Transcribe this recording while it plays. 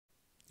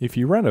If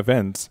you run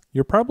events,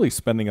 you're probably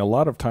spending a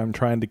lot of time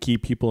trying to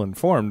keep people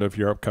informed of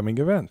your upcoming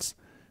events.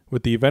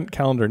 With the Event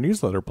Calendar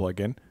Newsletter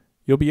plugin,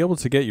 you'll be able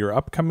to get your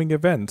upcoming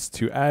events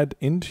to add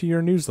into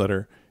your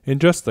newsletter in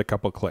just a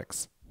couple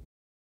clicks.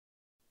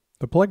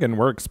 The plugin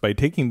works by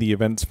taking the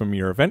events from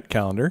your event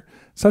calendar,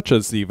 such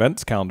as the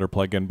Events Calendar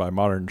plugin by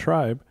Modern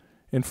Tribe,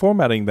 and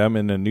formatting them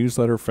in a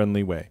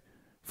newsletter-friendly way,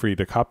 for you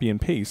to copy and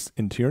paste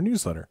into your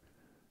newsletter.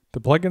 The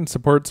plugin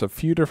supports a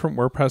few different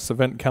WordPress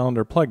event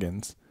calendar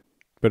plugins,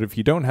 but if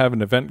you don't have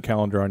an event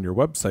calendar on your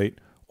website,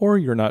 or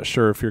you're not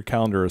sure if your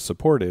calendar is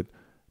supported,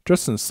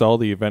 just install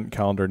the Event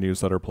Calendar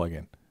Newsletter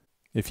plugin.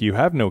 If you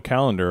have no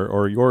calendar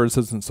or yours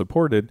isn't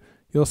supported,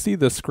 you'll see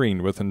this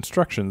screen with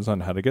instructions on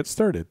how to get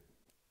started.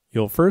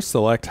 You'll first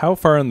select how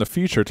far in the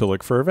future to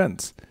look for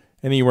events,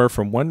 anywhere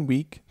from 1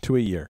 week to a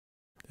year.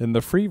 In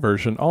the free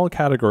version, all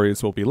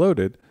categories will be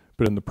loaded,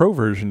 but in the Pro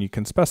version, you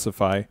can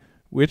specify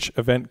which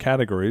event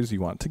categories you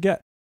want to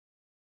get.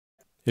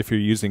 If you're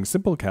using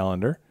Simple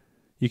Calendar,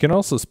 you can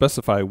also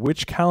specify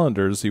which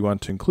calendars you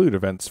want to include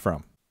events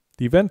from.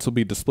 The events will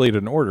be displayed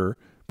in order,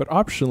 but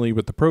optionally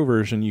with the Pro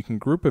version, you can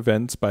group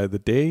events by the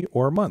day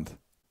or month.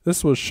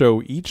 This will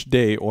show each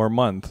day or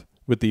month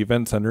with the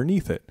events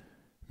underneath it,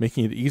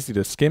 making it easy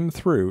to skim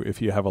through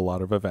if you have a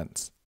lot of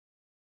events.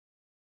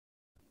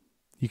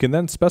 You can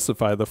then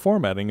specify the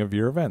formatting of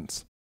your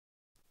events.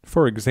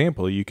 For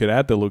example, you could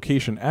add the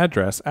location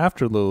address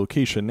after the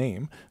location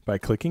name by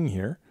clicking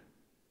here,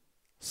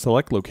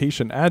 select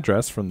location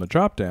address from the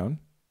drop-down,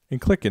 and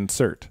click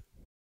Insert.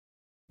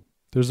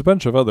 There's a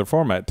bunch of other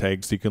format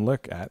tags you can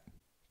look at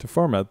to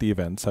format the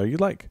events how you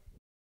like.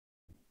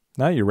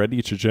 Now you're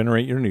ready to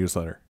generate your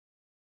newsletter.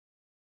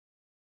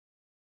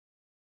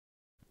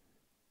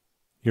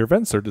 Your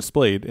events are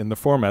displayed in the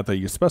format that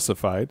you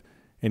specified,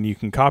 and you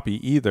can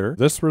copy either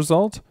this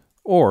result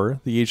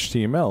or the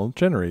HTML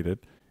generated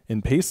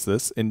and paste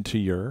this into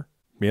your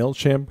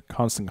MailChimp,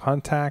 Constant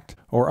Contact,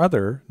 or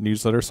other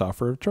newsletter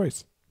software of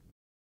choice.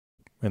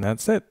 And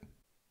that's it.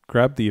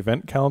 Grab the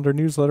Event Calendar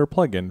Newsletter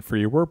plugin for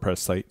your WordPress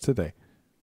site today.